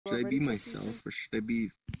Should I be myself or should I be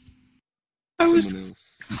someone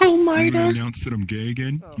else? Oh my You god. announce that I'm gay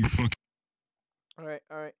again? Oh. You fucking. Alright,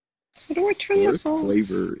 alright. How do I turn this off?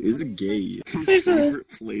 Flavor is gay. His There's a- favorite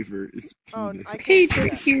flavor is Oh, penis. I can't Page see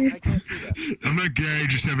right that. here. I can't see that. I'm not gay, I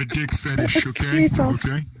just have a dick fetish, okay? It's off.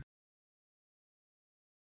 Okay?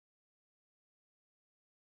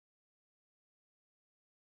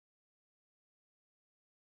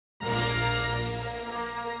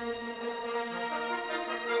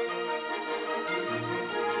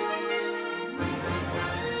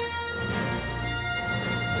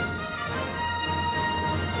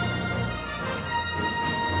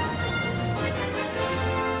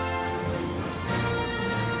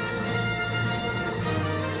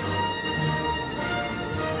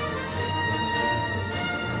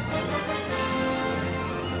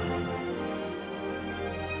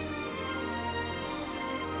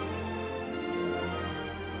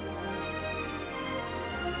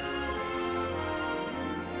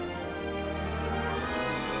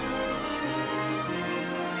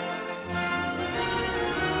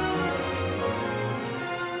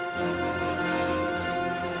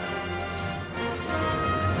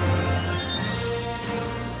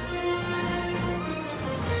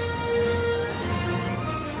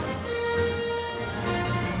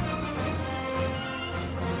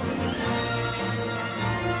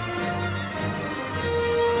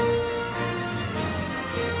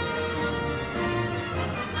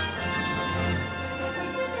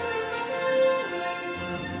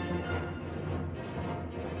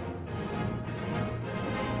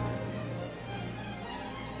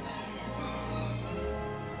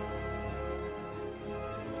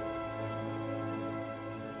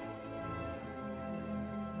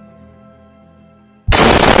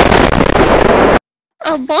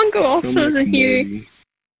 Bongo also isn't here.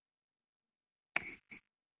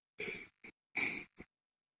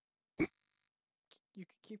 You can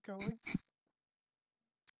keep going.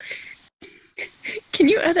 Can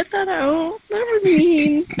you edit that out? That was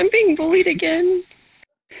mean. I'm being bullied again.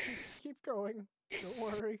 Keep going. Don't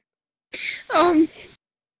worry.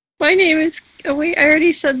 My name is. Oh wait, I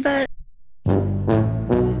already said that.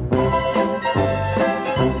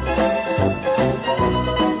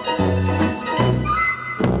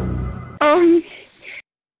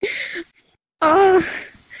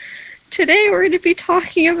 Today we're going to be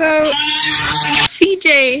talking about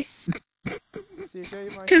CJ.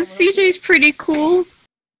 Because CJ's pretty cool.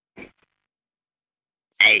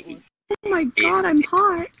 Oh my god, I'm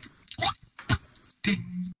hot.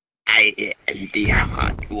 I am the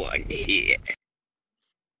hot one here.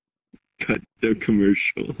 Cut the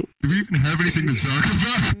commercial. Do we even have anything to talk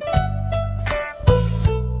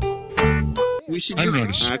about? We should I don't know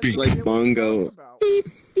just how to act speak. like Bongo.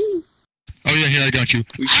 Oh yeah, here, I got you.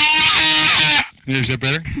 Is that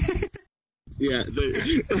better? Yeah,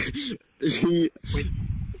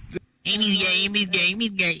 Amy's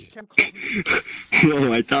gay.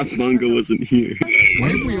 No, I thought Bongo wasn't here. Why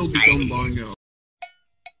did we all become Bongo?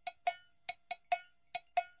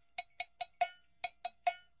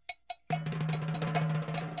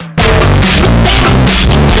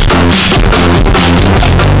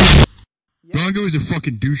 Bongo is a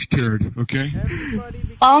fucking douche turd, okay?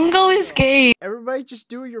 Bongo is gay. Everybody just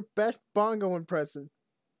do your best Bongo impression.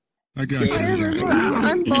 I got you.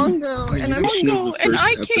 I'm Bongo, and I'm Bongo, and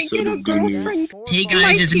I can't get a girlfriend. Hey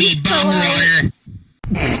guys, it's me, Bongo.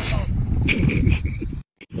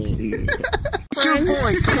 It's your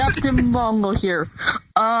boy, Captain Bongo here.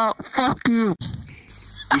 Fuck you.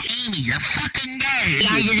 Amy, you're fucking gay.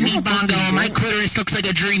 Guys, it's me, Bongo, and my clitoris looks like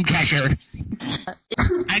a dream catcher.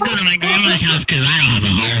 I go to my grandma's house because I don't have a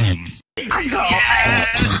home. This is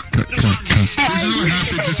what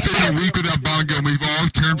happens. It's been a week without Bongo, and we've all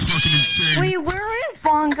turned fucking insane. Wait, where is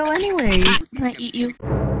Bongo anyway? Can I eat you?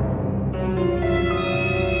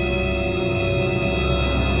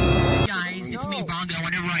 Guys, it's me, Bongo.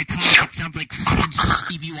 Whenever I talk, it sounds like fucking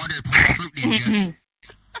Stevie Wonder playing Fruit Ninja.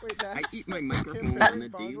 I eat my microphone on a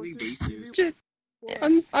daily basis.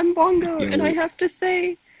 I'm Bongo, and I have to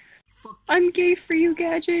say, I'm gay for you,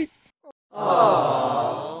 Gadget.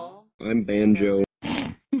 I'm Banjo.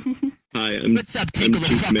 Hi, What's up, Tickle the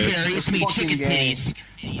Fuck JukeMasta. Fairy? It's me, Chicken Titties.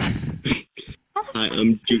 Hi,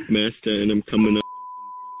 I'm JukeMasta, and I'm coming up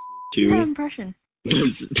That to. impression.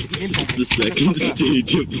 It's the second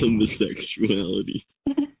stage of homosexuality.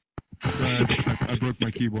 I broke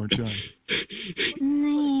my keyboard, sorry.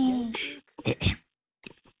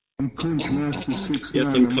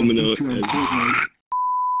 Yes, I'm coming out as.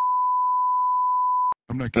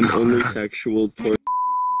 I'm I'm only sexual towards.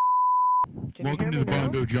 Welcome to the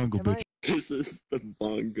Bongo jungle, bitch. This is the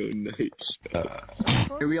Bongo Night Show.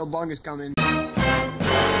 The real bong is coming.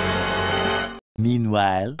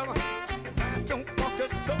 Meanwhile.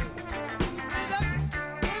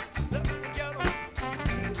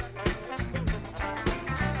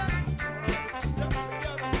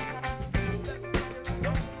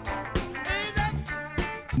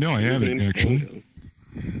 No, I haven't actually.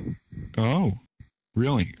 Oh,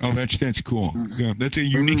 really? Oh, that's cool. Yeah, that's a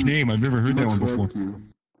unique name. I've never heard that one before.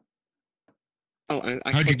 Oh,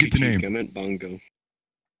 I How'd you get the name? I meant Bongo.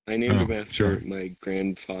 I named him after my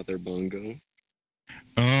grandfather Bongo.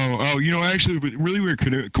 Oh, you know, actually, but really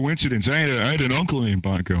weird coincidence. I had an uncle named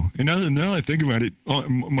Bongo, and now I think about it,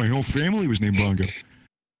 my whole family was named Bongo.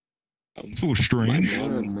 It's a little strange. My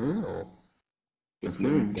mom was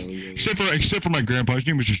named Bongo. Except for my grandpa, his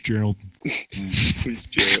name was just Gerald. Who's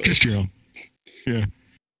Gerald? Just Gerald. Yeah.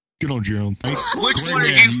 Good old Gerald. Which one of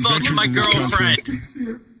you fucked my girlfriend?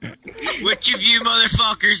 Which of you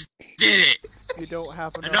motherfuckers did it? You don't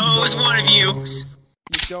have enough. I know it was one of you.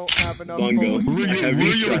 You don't have enough. Bongo. Where are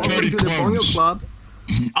you party clowns?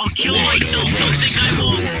 I'll kill myself, don't think I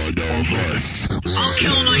won't. I'll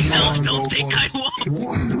kill myself, don't think I won't.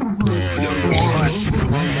 My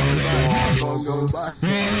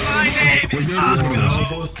name is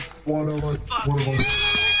Bongo. One of us.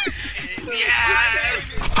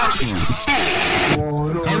 Yes! How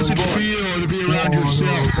does it feel to be around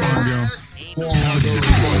yourself, Bongo? How does it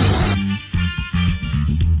feel?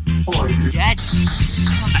 Dad,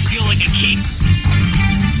 I feel like a king.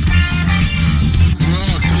 We're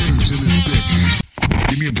all kings in this bitch.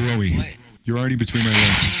 Give me a blowy. What? You're already between my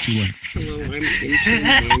legs. Too late. Hello, I'm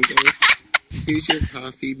intern Bongo. Here's your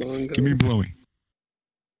coffee, Bongo. Give me a blowy.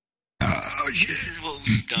 This is what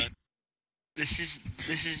we've done. This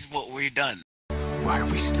is what we've done. Why are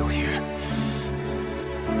we still here?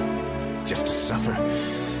 Just to suffer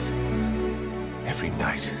every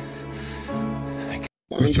night.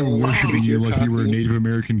 We're still worshiping you like you were a Native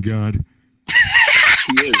American god.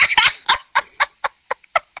 He is.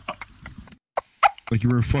 Like you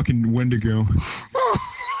were a fucking Wendigo.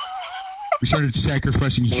 We started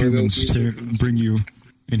sacrificing humans to bring you,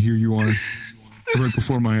 and here you are, right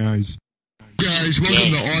before my eyes. Guys,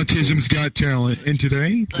 welcome to Autism's Got Talent, and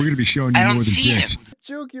today we're gonna be showing you more than dicks.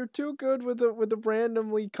 Juke, you're too good with the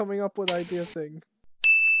randomly coming up with idea thing.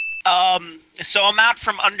 So I'm out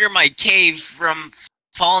from under my cave from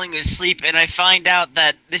falling asleep, and I find out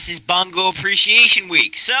that this is Bongo Appreciation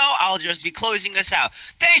Week, so I'll just be closing us out.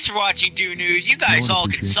 Thanks for watching Do News. You guys all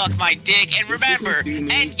can suck my dick, and remember,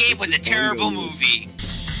 Endgame was a terrible movie.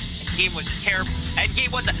 Endgame was a terrible...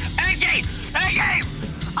 Endgame was a... Endgame! Endgame!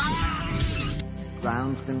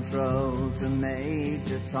 Ground control to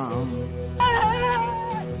Major Tom.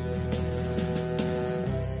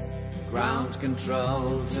 Ground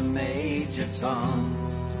control to Major Tom.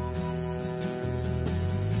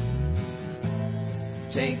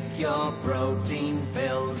 Take your protein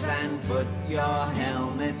pills and put your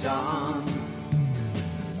helmet on.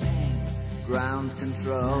 Ground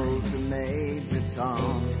control to Major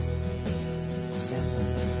Tom.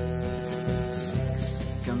 7, 6.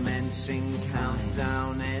 Commencing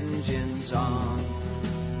countdown, engines on.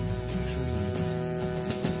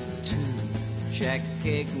 3, 2. Check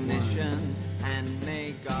ignition and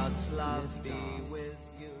may God's love be with you.